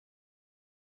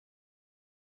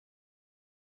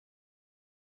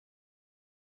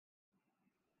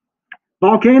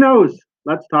Volcanoes.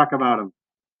 Let's talk about them.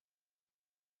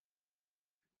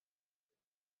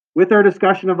 With our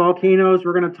discussion of volcanoes,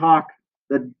 we're going to talk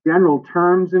the general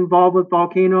terms involved with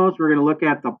volcanoes. We're going to look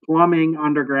at the plumbing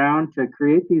underground to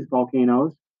create these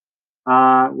volcanoes.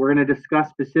 We're going to discuss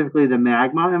specifically the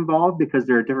magma involved because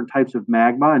there are different types of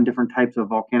magma and different types of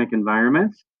volcanic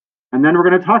environments. And then we're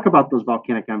going to talk about those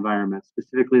volcanic environments,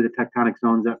 specifically the tectonic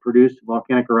zones that produce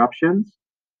volcanic eruptions.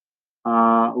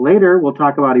 Later, we'll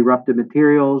talk about eruptive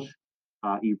materials,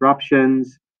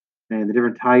 eruptions, and the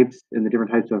different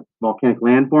types of volcanic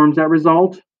landforms that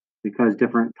result, because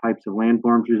different types of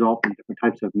landforms result in different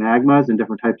types of magmas and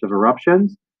different types of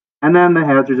eruptions. And then the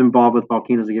hazards involved with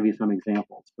volcanoes. I'll give you some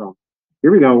examples. So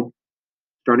here we go,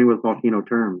 starting with volcano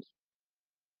terms.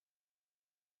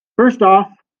 First off,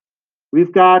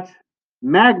 we've got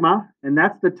magma, and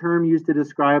that's the term used to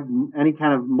describe any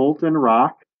kind of molten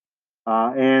rock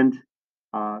and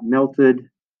melted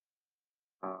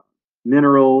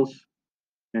minerals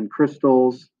and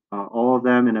crystals, all of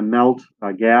them in a melt,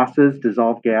 gases,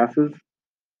 dissolved gases.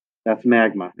 That's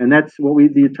magma, and that's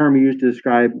the term we use to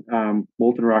describe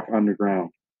molten rock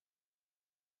underground.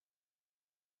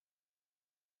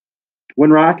 When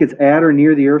rock is at or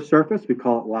near the Earth's surface, we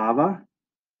call it lava,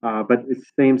 but it's the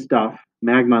same stuff.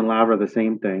 Magma and lava are the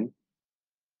same thing.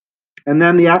 And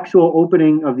then the actual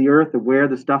opening of the Earth, of where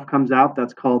the stuff comes out,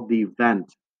 that's called the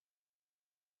vent,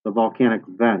 the volcanic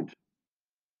vent.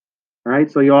 All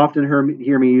right, so you often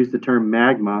hear me use the term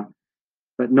magma,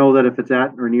 but know that if it's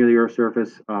at or near the Earth's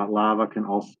surface, lava can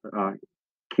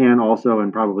also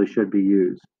and probably should be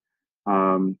used.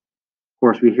 Of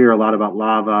course, we hear a lot about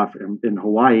lava in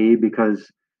Hawaii because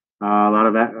a lot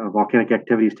of volcanic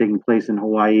activity is taking place in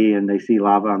Hawaii, and they see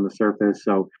lava on the surface.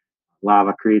 So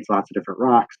lava creates lots of different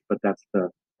rocks, but that's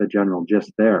the general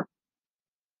gist there.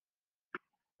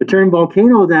 The term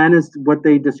volcano then is what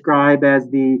they describe as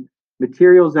the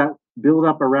materials that build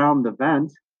up around the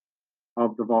vent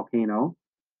of the volcano.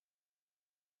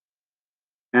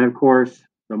 And of course,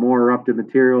 the more eruptive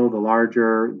material, the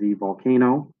larger the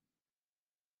volcano.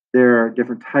 There are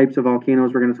different types of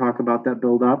volcanoes we're going to talk about that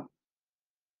build up.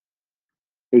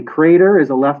 A crater is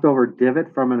a leftover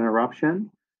divot from an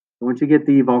eruption. Once you get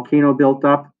the volcano built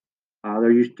up,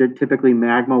 typically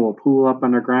magma will pool up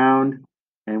underground,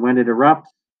 and when it erupts,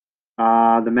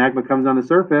 the magma comes on the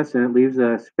surface and it leaves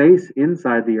a space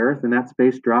inside the Earth, and that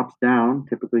space drops down,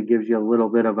 typically gives you a little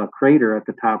bit of a crater at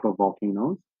the top of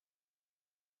volcanoes.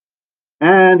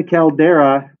 And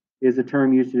caldera is a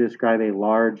term used to describe a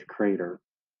large crater.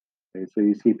 Okay, so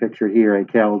you see pictured here a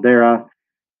caldera,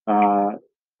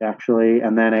 actually,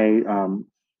 and then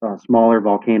a smaller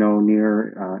volcano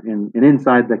near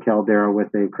inside the caldera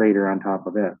with a crater on top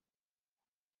of it. And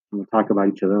we'll talk about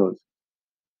each of those.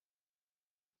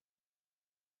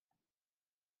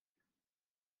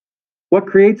 What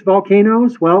creates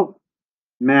volcanoes? Well,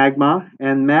 magma,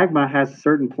 and magma has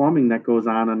certain plumbing that goes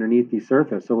on underneath the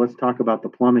surface. So let's talk about the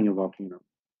plumbing of volcanoes.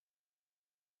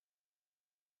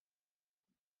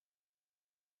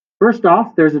 First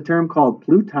off, there's a term called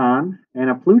pluton, and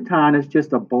a pluton is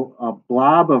just a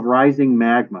blob of rising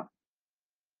magma.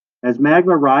 As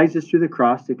magma rises through the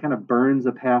crust, it kind of burns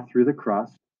a path through the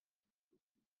crust,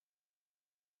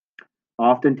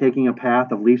 often taking a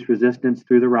path of least resistance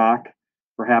through the rock.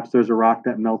 Perhaps there's a rock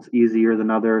that melts easier than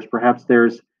others. Perhaps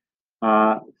there's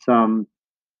some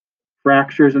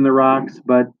fractures in the rocks,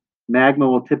 but magma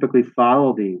will typically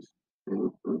follow these.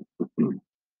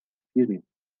 Excuse me.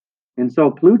 And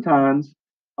so plutons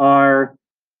are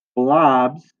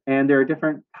blobs, and there are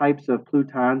different types of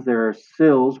plutons. There are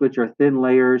sills, which are thin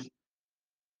layers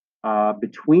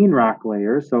between rock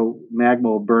layers. So magma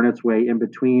will burn its way in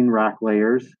between rock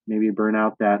layers, maybe burn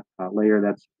out that layer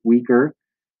that's weaker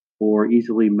or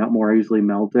more easily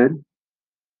melted.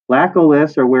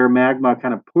 Laccoliths are where magma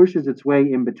kind of pushes its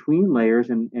way in between layers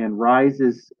and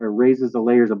rises or raises the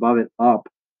layers above it up,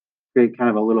 create kind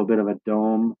of a little bit of a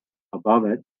dome above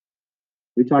it.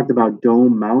 We talked about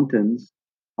dome mountains,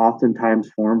 oftentimes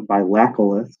formed by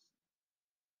laccoliths.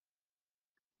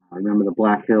 I remember the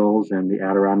Black Hills and the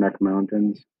Adirondack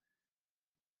Mountains.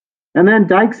 And then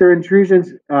dikes are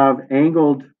intrusions of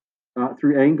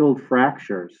through angled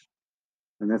fractures.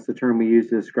 And that's the term we use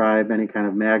to describe any kind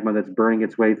of magma that's burning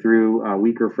its way through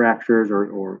weaker fractures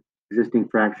or existing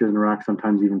fractures in the rock,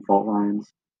 sometimes even fault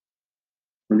lines.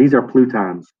 And these are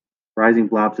plutons, rising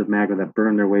blobs of magma that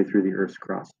burn their way through the Earth's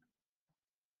crust.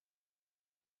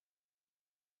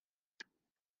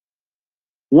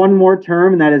 One more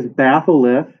term, and that is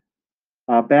batholith.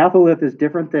 Batholith is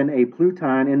different than a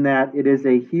pluton in that it is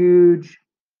a huge,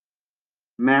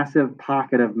 massive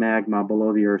pocket of magma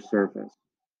below the Earth's surface.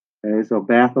 Okay, so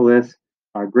batholiths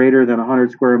are greater than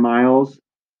 100 square miles.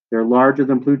 They're larger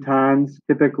than plutons.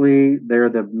 Typically, they're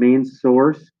the main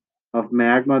source of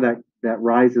magma that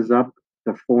rises up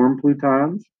to form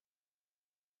plutons.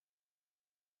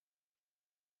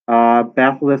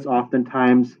 Batholiths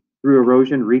oftentimes, through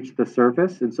erosion, reach the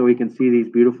surface, and so we can see these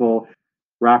beautiful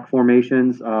rock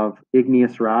formations of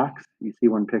igneous rocks. You see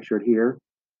one pictured here.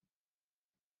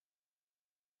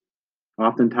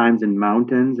 Oftentimes in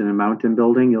mountains, in a mountain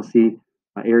building, you'll see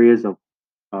areas of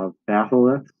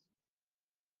batholiths.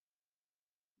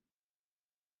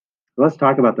 Let's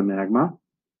talk about the magma.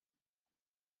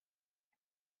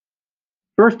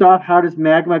 First off, how does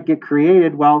magma get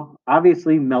created? Well,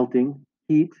 obviously melting.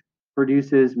 Heat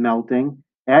produces melting.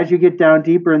 As you get down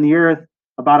deeper in the earth,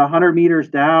 about 100 meters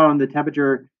down, the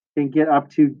temperature can get up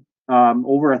to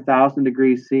over 1,000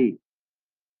 degrees C.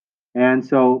 And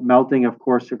so melting, of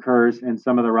course, occurs in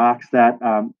some of the rocks that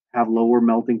have lower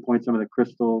melting points, some of the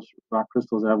crystals, rock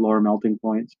crystals that have lower melting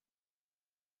points.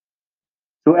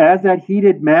 So as that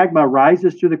heated magma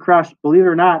rises through the crust, believe it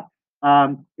or not,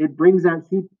 it brings that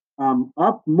heat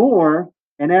up more,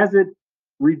 and as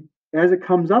it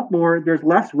comes up more, there's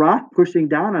less rock pushing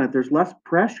down on it. There's less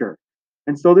pressure,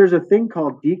 and so there's a thing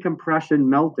called decompression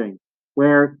melting,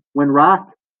 where when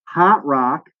hot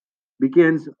rock,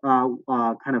 begins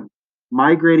kind of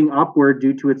migrating upward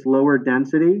due to its lower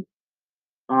density,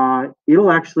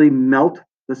 it'll actually melt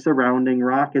the surrounding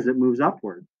rock as it moves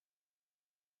upward.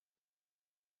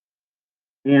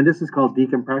 And this is called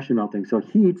decompression melting. So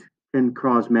heat can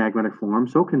cause magma to form,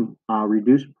 so can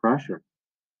reduce pressure.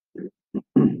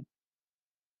 And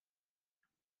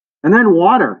then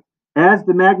water. As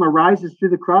the magma rises through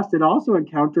the crust, it also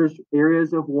encounters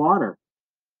areas of water.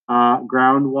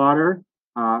 Groundwater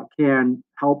can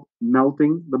help the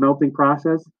melting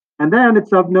process. And then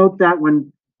it's of note that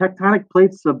when tectonic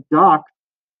plates subduct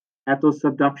at those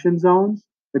subduction zones,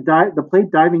 the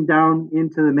plate diving down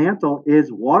into the mantle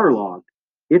is waterlogged.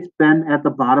 It's been at the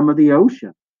bottom of the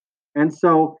ocean. And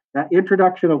so that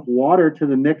introduction of water to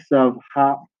the mix of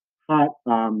hot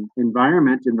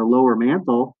environment in the lower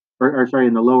mantle, or sorry,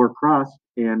 in the lower crust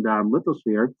and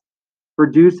lithosphere,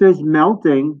 produces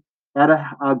melting at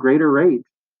a greater rate.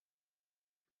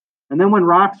 And then when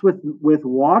rocks with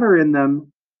water in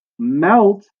them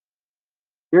melt,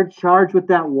 they're charged with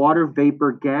that water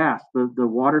vapor gas. The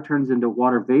water turns into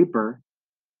water vapor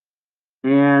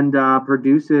and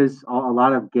produces a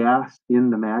lot of gas in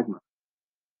the magma.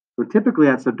 So typically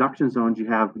at subduction zones, you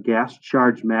have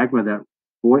gas-charged magma that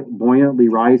buoyantly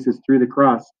rises through the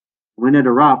crust. When it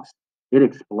erupts, it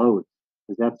explodes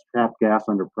because that's trapped gas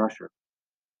under pressure.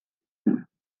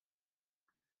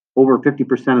 Over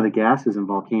 50% of the gases in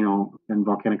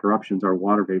volcanic eruptions are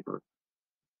water vapor.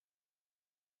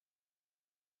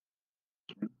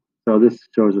 So this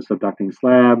shows a subducting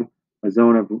slab. A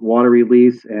zone of water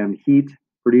release and heat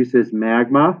produces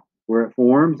magma where it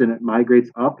forms, and it migrates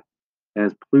up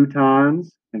as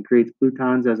plutons and creates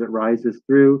plutons as it rises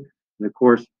through. And of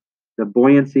course, the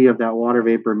buoyancy of that water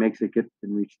vapor makes it get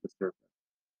and reach the surface.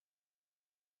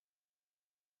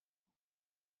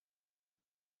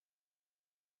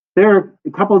 There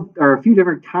are a few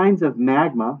different kinds of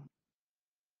magma.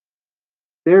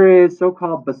 There is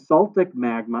so-called basaltic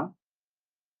magma,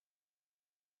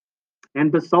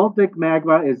 and basaltic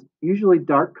magma is usually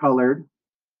dark colored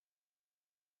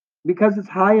because it's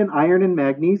high in iron and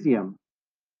magnesium.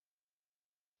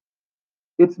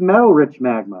 It's metal-rich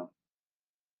magma.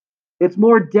 It's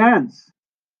more dense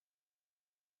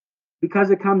because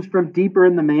it comes from deeper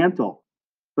in the mantle.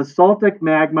 Basaltic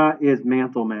magma is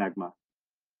mantle magma.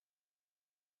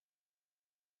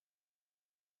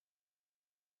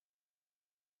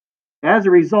 As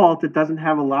a result, it doesn't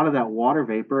have a lot of that water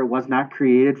vapor. It was not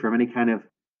created from any kind of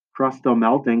crustal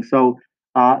melting, so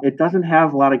it doesn't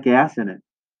have a lot of gas in it.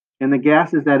 And the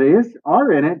gases that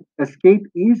are in it escape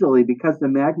easily because the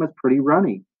magma is pretty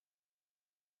runny.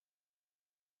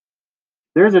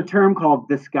 There's a term called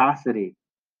viscosity,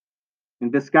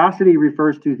 and viscosity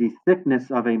refers to the thickness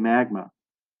of a magma.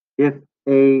 If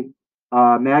a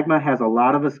magma has a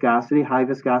lot of viscosity, high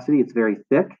viscosity, it's very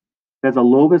thick. If it has a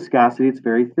low viscosity, it's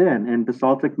very thin. And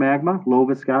basaltic magma, low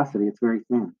viscosity, it's very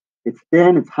thin. It's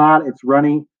thin, it's hot, it's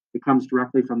runny, it comes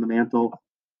directly from the mantle.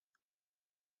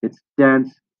 It's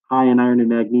dense, high in iron and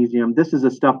magnesium. This is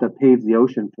the stuff that paves the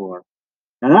ocean floor.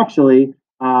 And actually,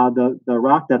 the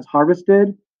rock that's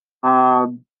harvested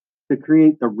to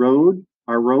create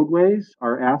our roadways,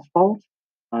 our asphalt,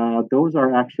 those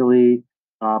are actually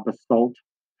basalt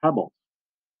pebbles.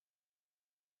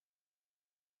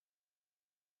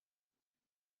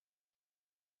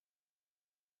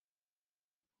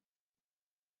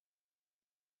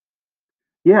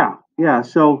 Yeah, Yeah,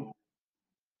 so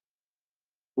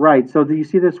right. So do you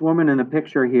see this woman in the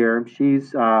picture here? She's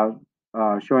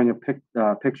showing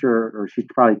a picture, or she's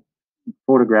probably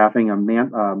photographing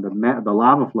the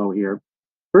lava flow here.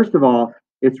 First of all,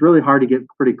 it's really hard to get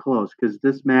pretty close because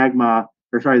this magma,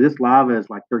 or sorry, this lava is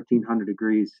like 1,300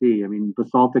 degrees C. I mean,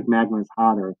 basaltic magma is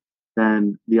hotter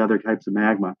than the other types of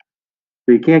magma,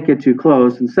 so you can't get too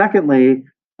close. And secondly,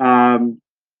 um,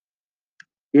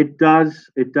 it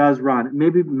does run.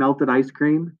 Maybe melted ice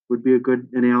cream would be a good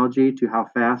analogy to how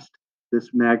fast how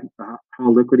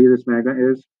liquidy this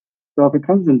magma is. So if it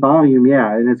comes in volume,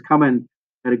 yeah, and it's coming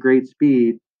at a great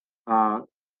speed, uh,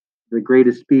 the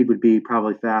greatest speed would be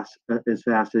probably as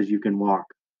fast as you can walk.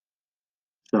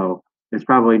 So it's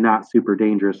probably not super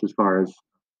dangerous as far as,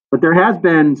 but there has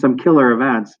been some killer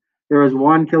events. There was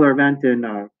one killer event in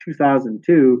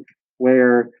 2002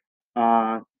 where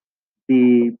uh,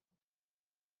 the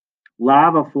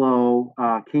lava flow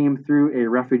came through a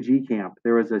refugee camp.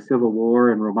 There was a civil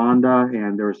war in Rwanda,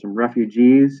 and there were some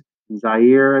refugees in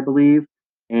Zaire, I believe,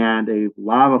 and a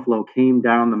lava flow came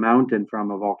down the mountain from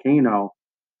a volcano,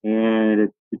 and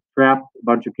it trapped a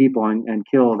bunch of people and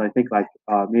killed, I think, like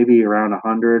maybe around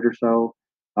 100 or so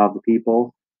of the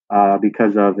people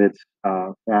because of its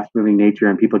fast-moving nature,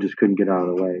 and people just couldn't get out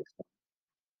of the way.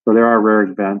 So there are rare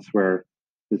events where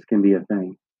this can be a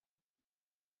thing.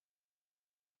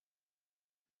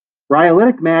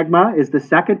 Rhyolitic magma is the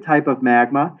second type of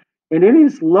magma, and it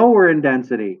is lower in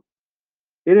density.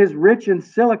 It is rich in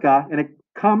silica, and it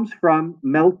comes from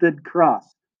melted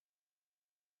crust.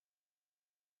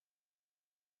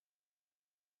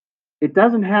 It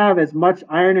doesn't have as much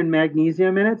iron and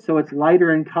magnesium in it, so it's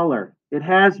lighter in color. It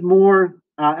has more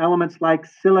elements like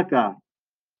silica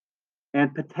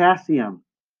and potassium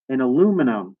and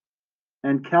aluminum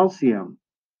and calcium.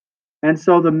 And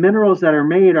so the minerals that are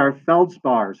made are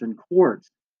feldspars and quartz.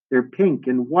 They're pink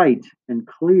and white and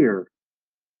clear.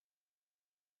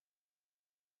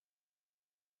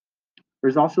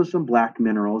 There's also some black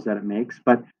minerals that it makes,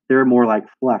 but they're more like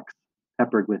flecks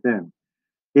peppered within.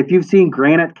 If you've seen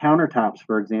granite countertops,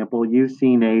 for example, you've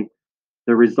seen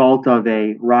the result of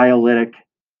a rhyolitic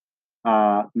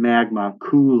magma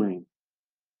cooling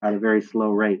at a very slow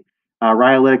rate.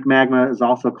 Rhyolitic magma is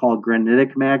also called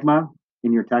granitic magma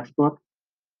in your textbook,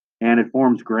 and it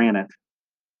forms granite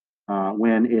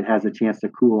when it has a chance to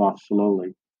cool off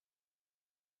slowly.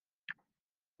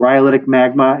 Rhyolitic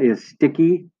magma is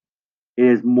sticky. It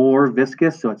is more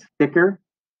viscous, so it's thicker.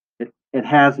 It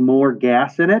has more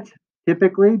gas in it,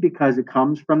 typically, because it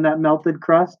comes from that melted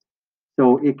crust.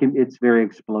 So it's very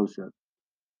explosive.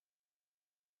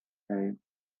 Okay.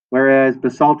 Whereas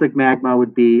basaltic magma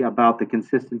would be about the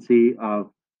consistency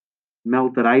of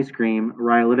melted ice cream,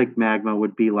 rhyolitic magma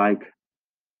would be like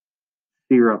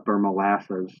syrup or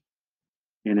molasses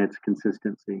in its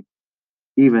consistency,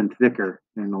 even thicker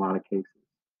in a lot of cases.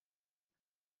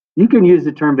 You can use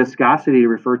the term viscosity to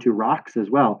refer to rocks as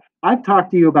well. I've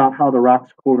talked to you about how the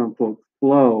rocks, quote unquote,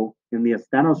 flow in the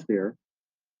asthenosphere.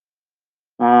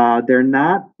 They're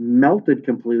not melted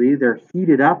completely, they're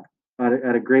heated up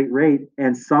at a great rate,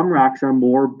 and some rocks are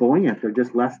more buoyant, they're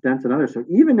just less dense than others. So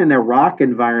even in a rock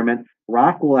environment,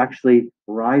 rock will actually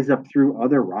rise up through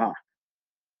other rock.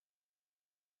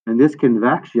 And this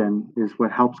convection is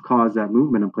what helps cause that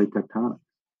movement in plate tectonics.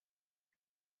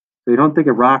 So you don't think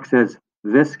of rocks as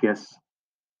viscous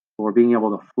or being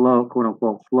able to flow, quote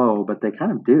unquote, flow, but they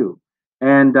kind of do.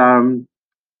 And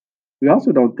we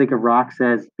also don't think of rocks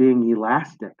as being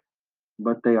elastic,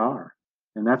 but they are.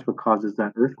 And that's what causes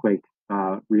that earthquake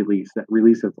that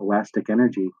release of elastic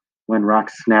energy when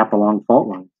rocks snap along fault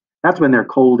lines. That's when they're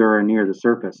colder or near the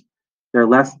surface. They have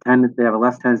a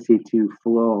less tendency to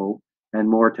flow and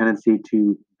more tendency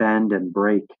to bend and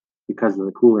break because of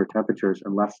the cooler temperatures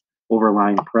and less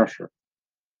overlying pressure.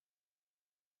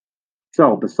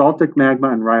 So basaltic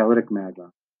magma and rhyolitic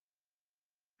magma.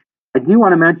 I do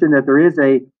want to mention that there is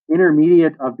a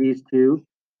intermediate of these two.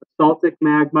 Basaltic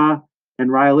magma and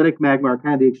rhyolitic magma are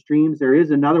kind of the extremes. There is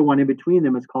another one in between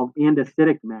them. It's called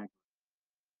andesitic magma.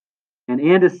 And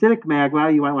andesitic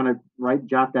magma, you might want to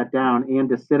jot that down.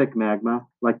 Andesitic magma,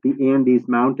 like the Andes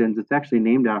Mountains, it's actually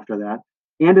named after that.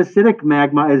 Andesitic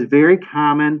magma is very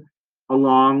common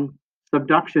along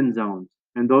subduction zones,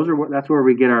 and that's where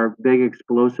we get our big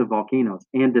explosive volcanoes.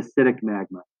 Andesitic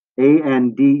magma,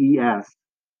 Andesitic,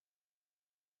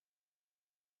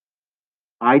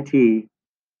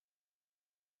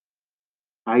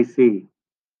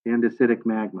 andesitic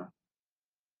magma.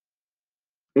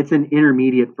 It's an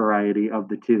intermediate variety of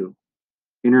the two,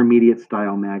 intermediate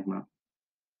style magma.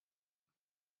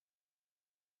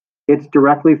 It's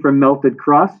directly from melted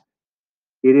crust.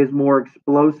 It is more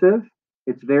explosive.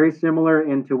 It's very similar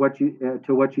to what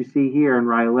you see here in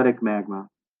rhyolitic magma,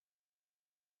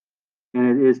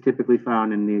 and it is typically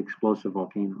found in the explosive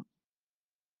volcanoes.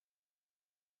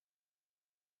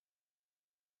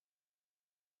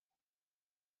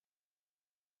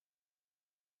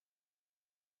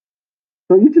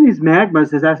 So each of these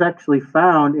magmas is actually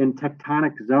found in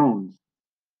tectonic zones.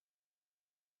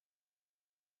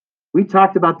 We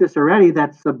talked about this already,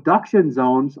 that subduction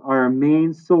zones are a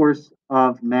main source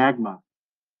of magma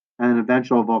and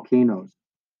eventual volcanoes.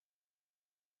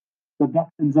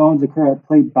 Subduction zones occur at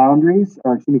plate boundaries,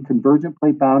 or excuse me, convergent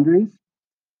plate boundaries.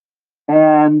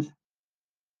 And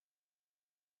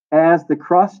as the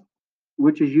crust,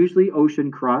 which is usually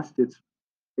ocean crust,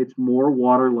 it's more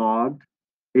waterlogged.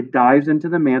 It dives into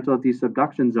the mantle of these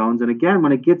subduction zones. And again,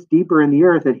 when it gets deeper in the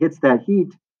earth, it hits that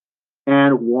heat,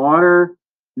 and water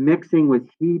mixing with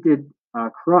heated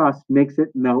crust makes it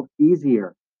melt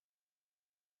easier.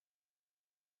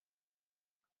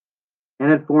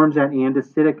 And it forms that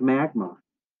andesitic magma.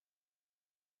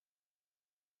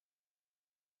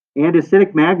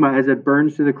 Andesitic magma, as it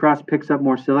burns through the crust, picks up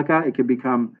more silica. It can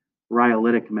become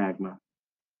rhyolitic magma.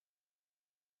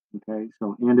 Okay,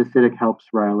 so andesitic helps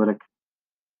rhyolitic.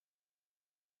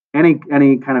 Any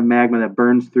kind of magma that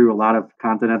burns through a lot of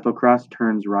continental crust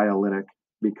turns rhyolitic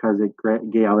because it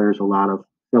gathers a lot of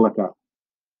silica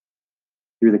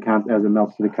through as it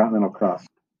melts through the continental crust.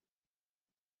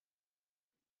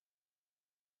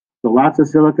 So lots of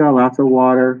silica, lots of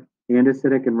water,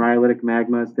 andesitic and rhyolitic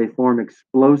magmas. They form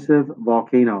explosive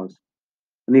volcanoes.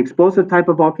 And the explosive type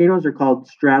of volcanoes are called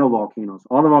stratovolcanoes.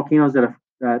 All the volcanoes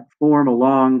that form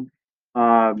along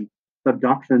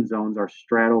subduction zones are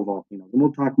stratovolcanoes. And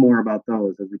we'll talk more about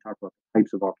those as we talk about the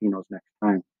types of volcanoes next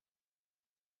time.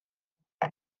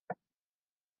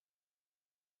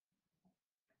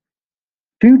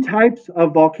 Two types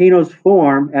of volcanoes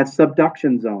form at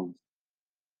subduction zones.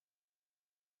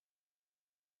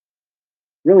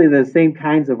 Really, the same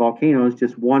kinds of volcanoes,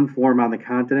 just one form on the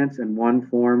continents and one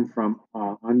form from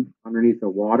underneath the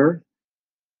water.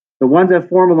 The ones that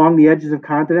form along the edges of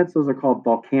continents, those are called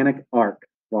volcanic arc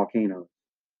volcanoes.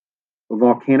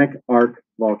 Volcanic arc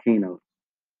volcanoes.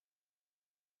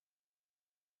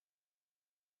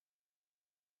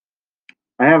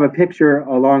 I have a picture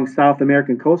along South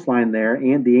American coastline there,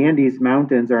 and the Andes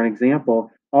Mountains are an example.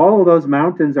 All of those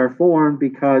mountains are formed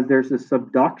because there's a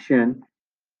subduction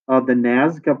of the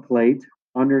Nazca plate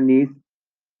underneath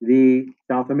the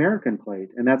South American plate.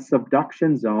 And that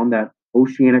subduction zone, that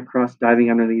oceanic crust diving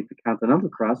underneath the continental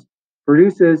crust,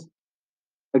 produces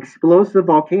explosive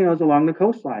volcanoes along the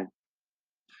coastline.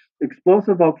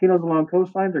 Explosive volcanoes along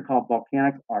coastlines are called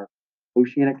volcanic arcs.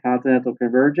 Oceanic continental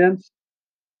convergence,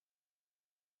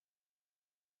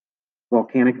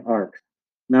 volcanic arcs.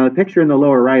 Now, the picture in the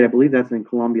lower right, I believe that's in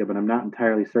Colombia, but I'm not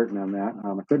entirely certain on that.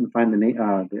 I couldn't find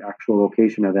the actual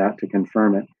location of that to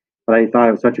confirm it, but I thought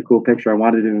it was such a cool picture. I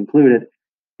wanted to include it.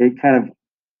 It kind of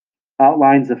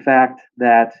outlines the fact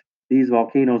that these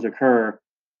volcanoes occur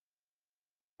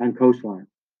on coastline.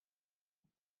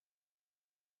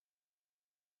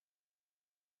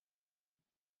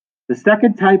 The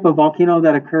second type of volcano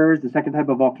that occurs, the second type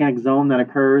of volcanic zone that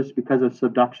occurs because of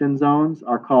subduction zones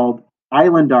are called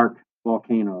island arc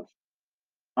volcanoes.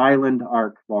 Island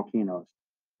arc volcanoes.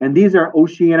 And these are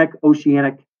oceanic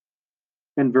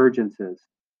convergences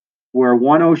where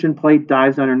one ocean plate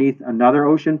dives underneath another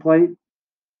ocean plate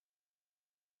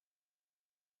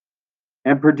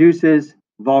and produces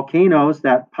volcanoes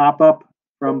that pop up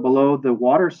from below the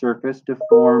water surface to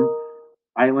form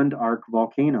island arc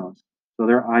volcanoes. So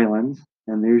they're islands,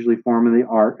 and they usually form in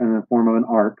the form of an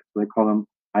arc. So they call them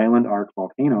island arc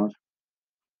volcanoes.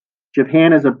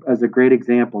 Japan is a great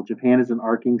example. Japan is an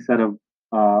arcing set of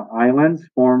islands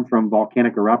formed from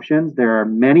volcanic eruptions. There are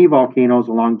many volcanoes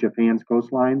along Japan's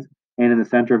coastlines and in the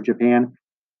center of Japan.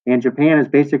 And Japan is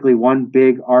basically one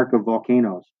big arc of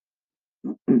volcanoes.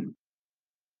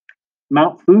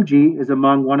 Mount Fuji is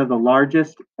among one of the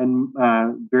largest and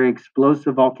very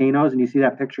explosive volcanoes. And you see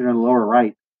that picture in the lower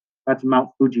right. That's Mount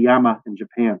Fujiyama in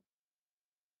Japan.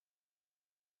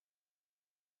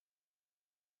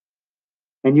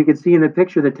 And you can see in the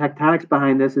picture the tectonics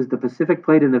behind this is the Pacific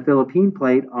plate and the Philippine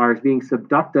plate are being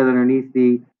subducted underneath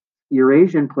the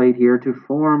Eurasian plate here to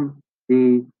form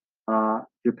the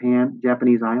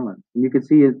Japanese islands. And you can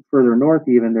see it further north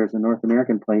even, there's a North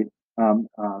American plate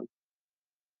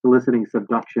soliciting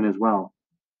subduction as well.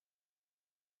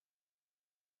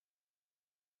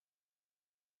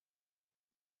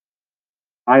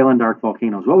 Island arc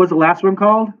volcanoes. What was the last one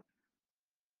called?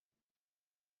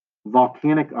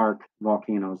 volcanic arc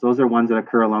volcanoes. Those are ones that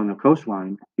occur along the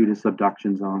coastline due to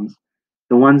subduction zones.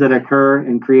 The ones that occur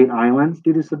and create islands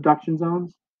due to subduction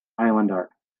zones, island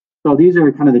arc. So these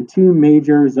are kind of the two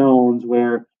major zones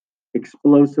where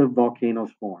explosive volcanoes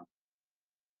form.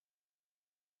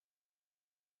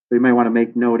 So you might want to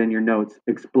make note in your notes,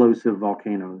 explosive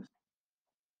volcanoes.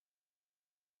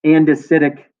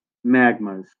 Andesitic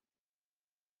magmas.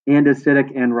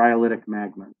 Andesitic and rhyolitic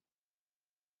magmas.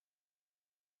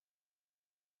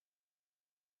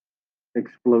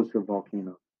 Explosive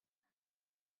volcanoes.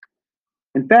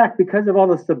 In fact, because of all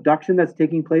the subduction that's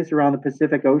taking place around the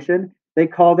Pacific Ocean, they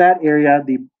call that area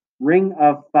the Ring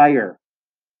of Fire.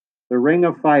 The Ring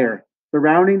of Fire.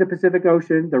 Surrounding the Pacific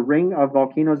Ocean, the ring of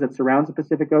volcanoes that surrounds the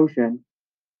Pacific Ocean,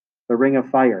 the Ring of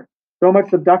Fire. So much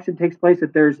subduction takes place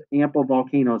that there's ample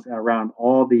volcanoes around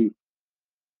all the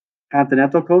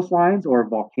continental coastlines or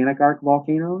volcanic arc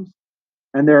volcanoes.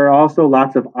 And there are also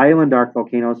lots of island arc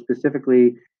volcanoes,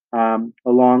 specifically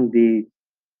along the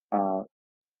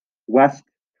west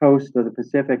coast of the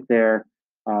Pacific there,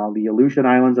 the Aleutian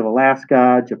Islands of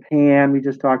Alaska, Japan, we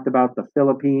just talked about, the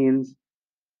Philippines,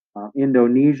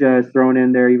 Indonesia is thrown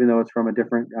in there, even though it's from a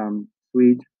different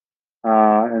suite,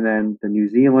 and then the New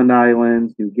Zealand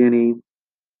Islands, New Guinea,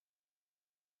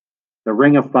 the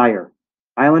Ring of Fire,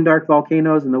 island arc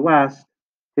volcanoes in the west,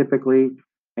 typically,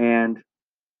 and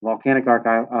volcanic arc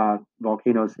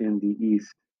volcanoes in the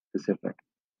east Pacific,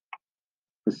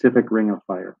 Pacific Ring of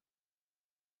Fire.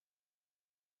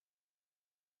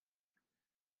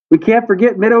 We can't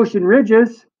forget mid-ocean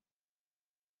ridges.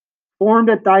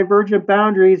 Formed at divergent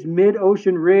boundaries,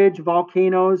 mid-ocean ridge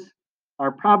volcanoes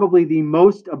are probably the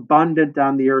most abundant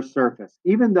on the Earth's surface.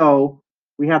 Even though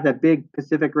we have that big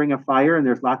Pacific Ring of Fire and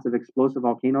there's lots of explosive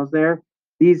volcanoes there,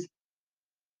 these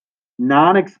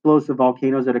non-explosive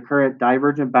volcanoes that occur at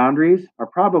divergent boundaries are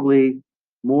probably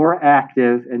more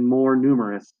active and more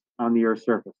numerous on the Earth's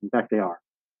surface. In fact, they are.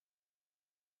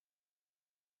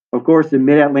 Of course, the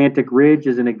Mid-Atlantic Ridge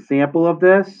is an example of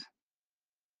this.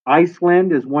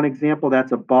 Iceland is one example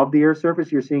that's above the Earth's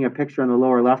surface. You're seeing a picture on the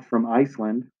lower left from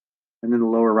Iceland, and then the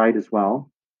lower right as well.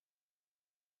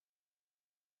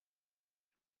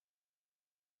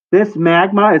 This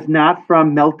magma is not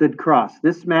from melted crust.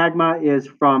 This magma is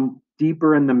from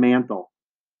deeper in the mantle,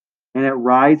 and it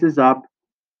rises up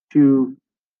to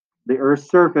the Earth's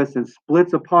surface and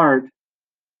splits apart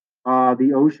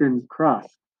the ocean's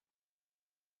crust.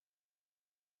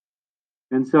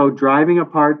 And so driving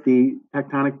apart the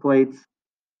tectonic plates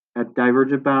at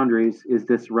divergent boundaries is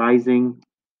this rising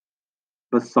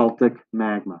basaltic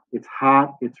magma. It's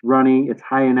hot, it's runny, it's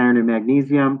high in iron and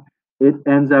magnesium. It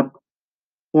ends up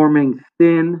forming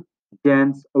thin,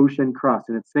 dense ocean crust,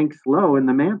 and it sinks low in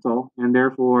the mantle, and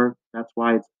therefore that's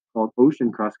why it's called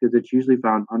ocean crust, because it's usually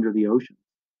found under the ocean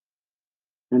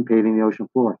and paving the ocean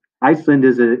floor. Iceland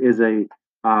is a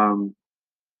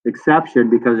exception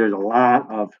because there's a lot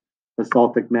of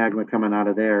basaltic magma coming out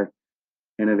of there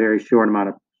in a very short amount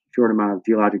of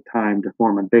geologic time to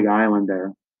form a big island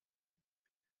there.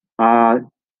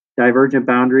 Divergent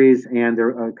boundaries and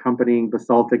their accompanying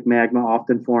basaltic magma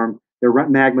often form. Their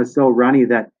magma is so runny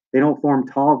that they don't form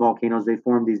tall volcanoes; they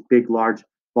form these big, large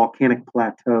volcanic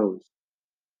plateaus.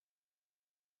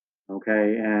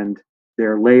 Okay, and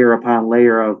they're layer upon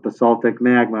layer of basaltic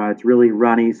magma. It's really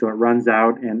runny, so it runs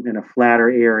out in a flatter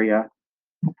area.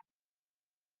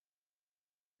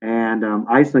 And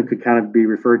Iceland could kind of be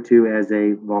referred to as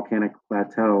a volcanic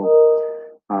plateau.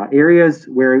 Areas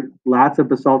where lots of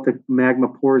basaltic magma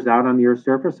pours out on the Earth's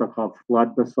surface are called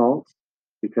flood basalts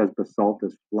because basalt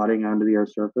is flooding onto the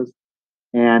Earth's surface.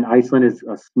 And Iceland is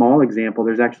a small example.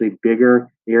 There's actually bigger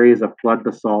areas of flood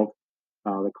basalt.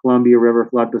 The Columbia River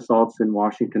flood basalts in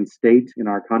Washington State in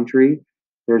our country.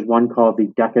 There's one called the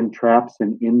Deccan Traps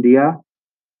in India.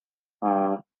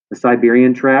 The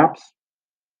Siberian Traps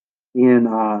in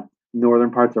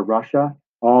northern parts of Russia.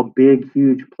 All big,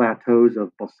 huge plateaus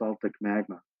of basaltic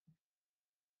magma.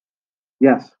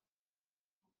 Yes.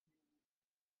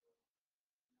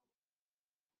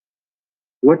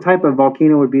 What type of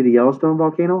volcano would be the Yellowstone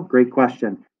volcano? Great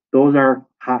question. Those are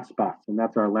hot spots, and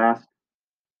that's our last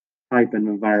type of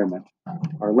environment.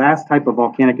 Our last type of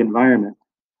volcanic environment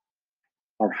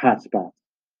are hot spots.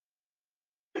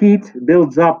 Heat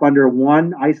builds up under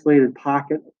one isolated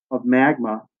pocket of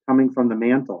magma coming from the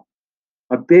mantle.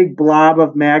 A big blob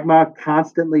of magma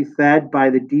constantly fed by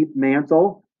the deep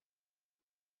mantle,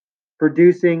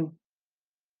 producing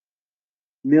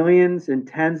millions and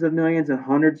tens of millions and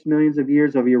hundreds of millions of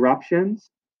years of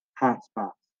eruptions, hot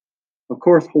spots. Of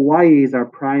course, Hawaii is our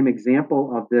prime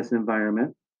example of this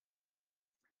environment.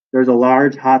 There's a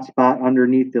large hotspot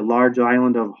underneath the large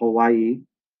island of Hawaii.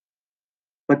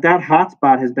 But that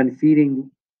hotspot has been feeding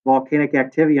volcanic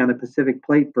activity on the Pacific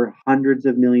plate for hundreds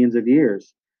of millions of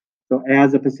years. So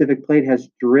as the Pacific plate has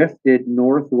drifted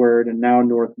northward and now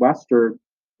northwestward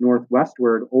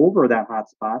over that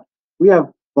hotspot, we have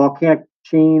volcanic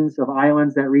chains of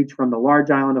islands that reach from the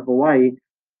large island of Hawaii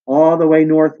all the way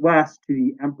northwest to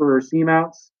the Emperor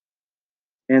Seamounts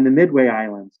and the Midway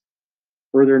Islands.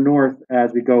 Further north,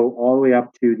 as we go all the way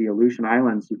up to the Aleutian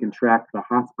Islands, you can track the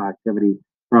hotspot activity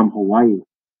from Hawaii.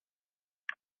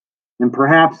 And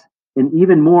perhaps an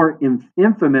even more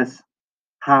infamous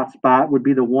hotspot would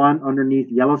be the one underneath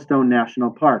Yellowstone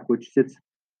National Park, which sits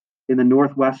in the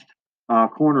northwest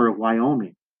corner of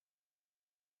Wyoming.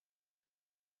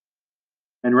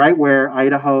 And right where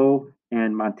Idaho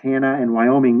and Montana and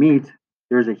Wyoming meet,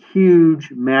 there's a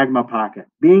huge magma pocket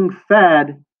being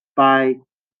fed by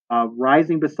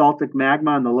rising basaltic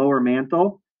magma on the lower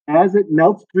mantle. As it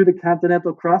melts through the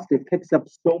continental crust, it picks up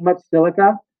so much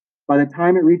silica. By the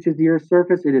time it reaches the Earth's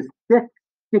surface, it is thick,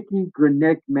 sticky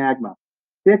granitic magma.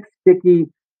 Thick, sticky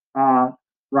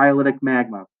rhyolitic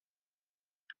magma.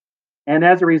 And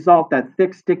as a result, that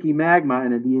thick, sticky magma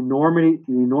and the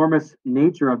enormous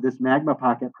nature of this magma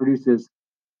pocket produces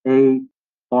a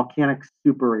volcanic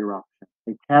super eruption,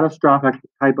 a catastrophic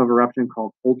type of eruption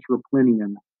called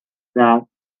ultraplinian that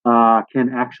can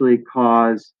actually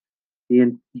cause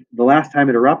the last time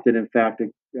it erupted, in fact,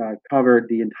 it covered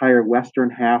the entire western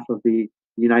half of the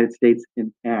United States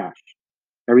in ash,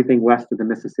 everything west of the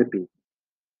Mississippi.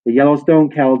 The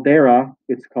Yellowstone caldera,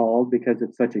 it's called because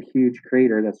it's such a huge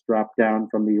crater that's dropped down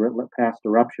from the past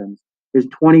eruptions, is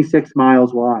 26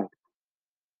 miles wide.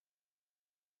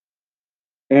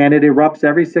 And it erupts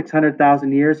every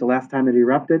 600,000 years. The last time it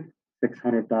erupted,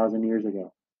 600,000 years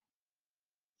ago.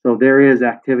 So there is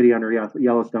activity under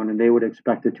Yellowstone, and they would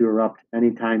expect it to erupt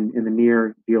anytime in the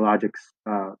near geologic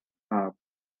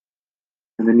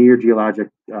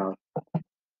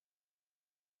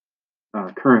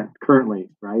currently,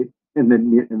 right? In the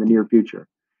near future.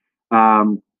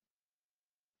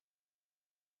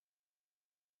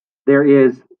 There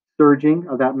is surging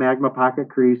of that magma pocket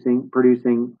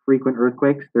producing frequent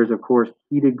earthquakes. There's, of course,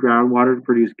 heated groundwater to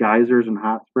produce geysers and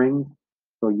hot springs.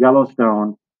 So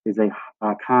Yellowstone is a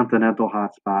continental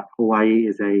hotspot. Hawaii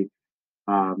is a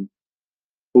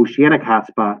oceanic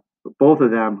hotspot. But both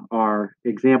of them are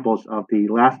examples of the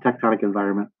last tectonic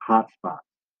environment hotspot.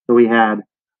 So we had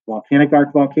volcanic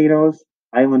arc volcanoes,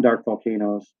 island arc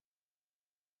volcanoes,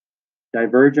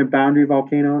 divergent boundary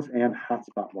volcanoes, and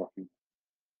hotspot volcanoes.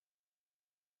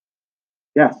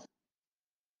 Yes.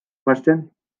 Question,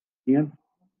 Ian?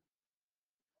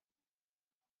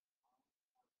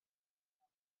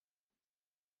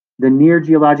 The near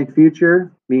geologic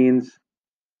future means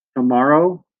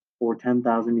tomorrow or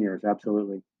 10,000 years.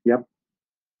 Absolutely. Yep.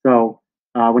 So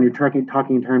when you're talking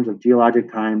in terms of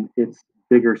geologic time, it's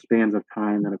bigger spans of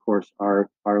time than, of course, our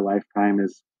lifetime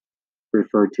is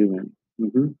referred to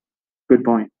in. Good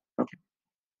point. Okay.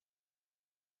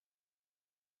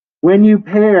 When you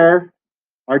pair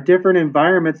our different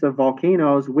environments of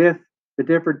volcanoes with the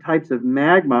different types of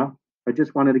magma, I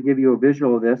just wanted to give you a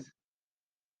visual of this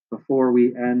before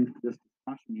we end this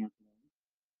discussion.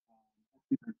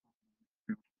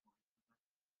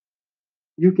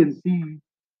 You can see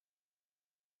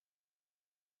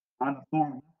on the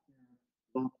far left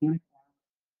volcanic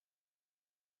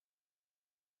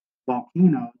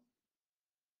volcanoes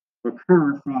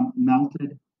occur from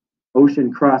melted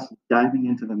ocean crust diving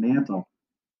into the mantle.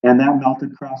 And that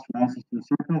melted crust rises to the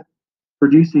surface,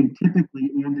 producing typically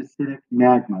andesitic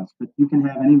magmas. But you can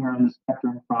have anywhere on the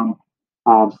spectrum from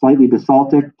slightly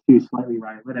basaltic to slightly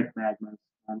rhyolitic magmas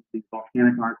on these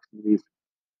volcanic arcs and these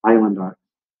island arcs.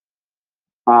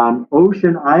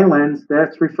 Ocean islands,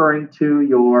 that's referring to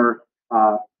your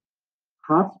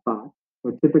hotspots,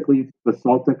 or typically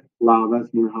basaltic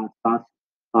lavas near hotspots.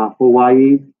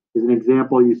 Hawaii is an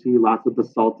example. You see lots of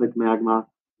basaltic magma,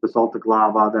 basaltic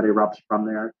lava that erupts from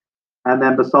there. And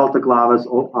then basaltic lavas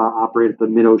operate at the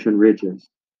mid-ocean ridges.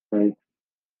 Okay,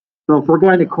 so if we're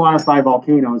going to quantify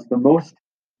volcanoes, the most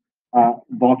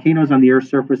volcanoes on the Earth's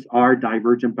surface are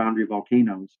divergent boundary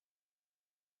volcanoes.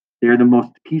 They're the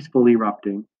most peacefully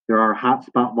erupting. There are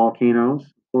hotspot volcanoes,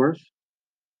 of course,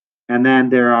 and then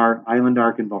there are island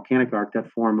arc and volcanic arc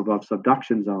that form above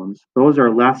subduction zones. Those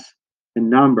are less in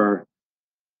number,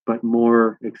 but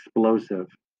more explosive.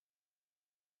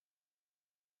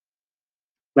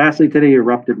 Lastly, today,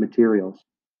 eruptive materials.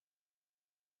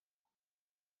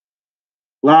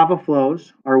 Lava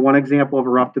flows are one example of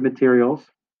eruptive materials.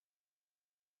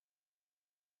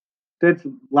 Since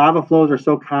lava flows are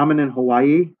so common in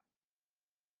Hawaii,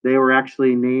 They were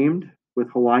actually named with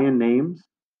Hawaiian names.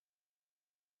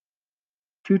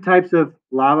 Two types of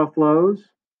lava flows.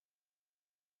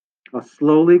 A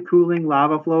slowly cooling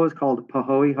lava flow is called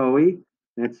pahoehoe,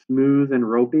 and it's smooth and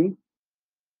ropey.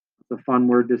 It's a fun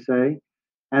word to say.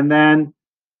 And then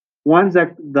ones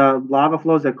that the lava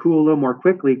flows that cool a little more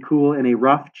quickly cool in a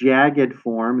rough, jagged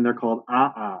form, and they're called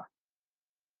a'a.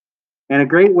 And a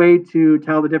great way to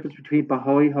tell the difference between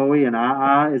pahoehoe and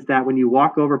a'a is that when you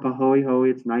walk over pahoehoe,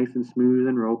 it's nice and smooth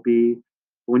and ropey.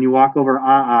 When you walk over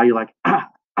a'a, you're like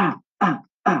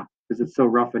because it's so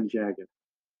rough and jagged.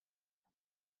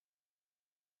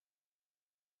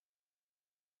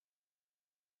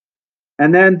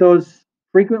 And then those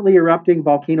frequently erupting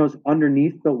volcanoes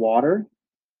underneath the water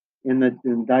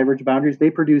in divergent boundaries, they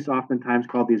produce oftentimes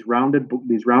called these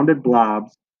rounded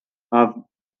blobs of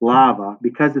lava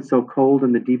because it's so cold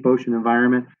in the deep ocean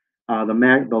environment.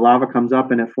 The lava comes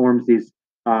up and it forms these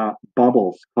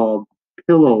bubbles called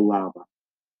pillow lava.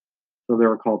 So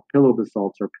they're called pillow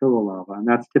basalts or pillow lava, and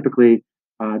that's typically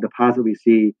a deposit we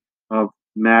see of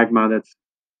magma that's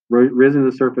risen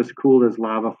to the surface, cooled as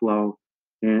lava flow,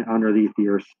 and underneath the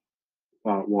Earth's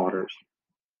waters.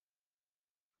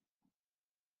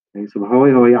 Okay, so the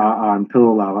hoihoi and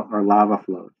pillow lava are lava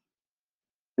flows,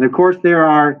 and of course there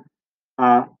are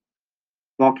uh,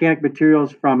 volcanic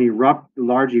materials from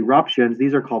large eruptions.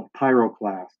 These are called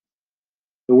pyroclasts.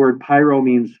 The word pyro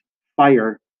means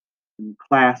fire, and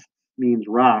clast means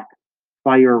rock,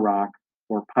 fire rock,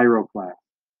 or pyroclast.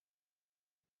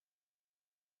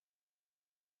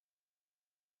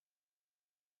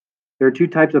 There are two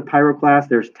types of pyroclast.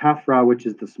 There's tephra, which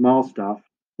is the small stuff,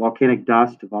 volcanic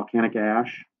dust, volcanic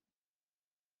ash.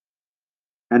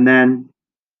 And then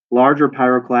larger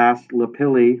pyroclasts,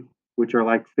 lapilli, which are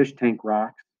like fish tank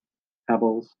rocks,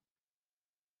 pebbles.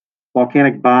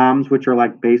 Volcanic bombs, which are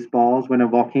like baseballs. When a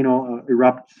volcano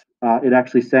erupts, it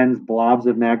actually sends blobs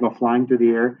of magma flying through the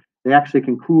air. They actually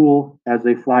can cool as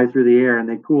they fly through the air, and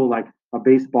they cool like a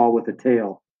baseball with a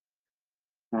tail.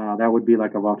 That would be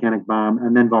like a volcanic bomb.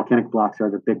 And then volcanic blocks are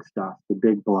the big stuff, the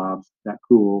big blobs that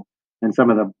cool, and some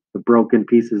of the broken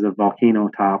pieces of volcano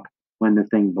top when the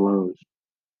thing blows.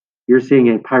 You're seeing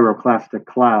a pyroclastic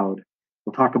cloud.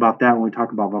 We'll talk about that when we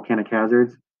talk about volcanic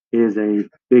hazards. It is a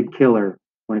big killer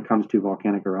when it comes to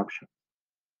volcanic eruption.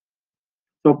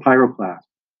 So pyroclast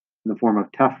in the form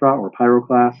of tephra or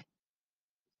pyroclast,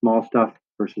 small stuff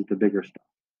versus the bigger stuff.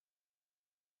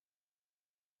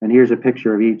 And here's a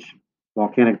picture of each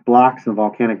volcanic blocks and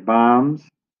volcanic bombs,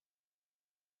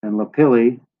 and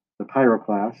lapilli, the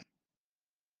pyroclast,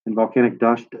 and volcanic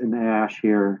dust and ash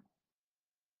here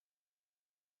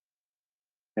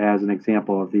as an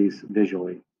example of these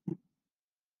visually. So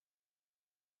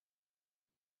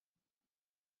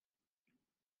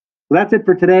that's it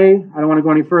for today. I don't want to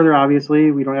go any further,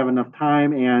 obviously. We don't have enough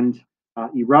time, and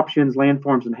eruptions,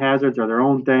 landforms, and hazards are their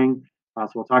own thing. So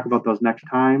we'll talk about those next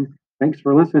time. Thanks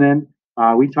for listening.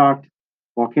 We talked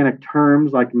volcanic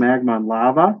terms like magma and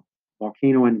lava,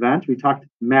 volcano and vent. We talked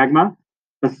magma,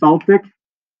 basaltic,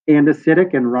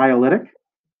 andesitic, and rhyolitic,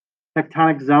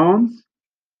 tectonic zones,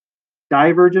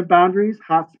 divergent boundaries,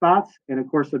 hot spots, and of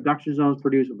course, subduction zones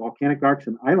produce volcanic arcs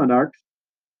and island arcs.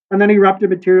 And then eruptive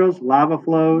materials, lava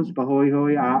flows,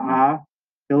 pahoehoe,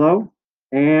 pillow.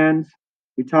 And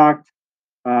we talked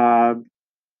uh,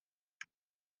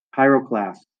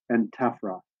 pyroclast and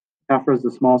tephra. Tephra is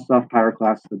the small stuff,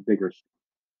 pyroclast is the bigger stuff.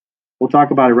 We'll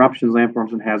talk about eruptions,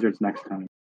 landforms, and hazards next time.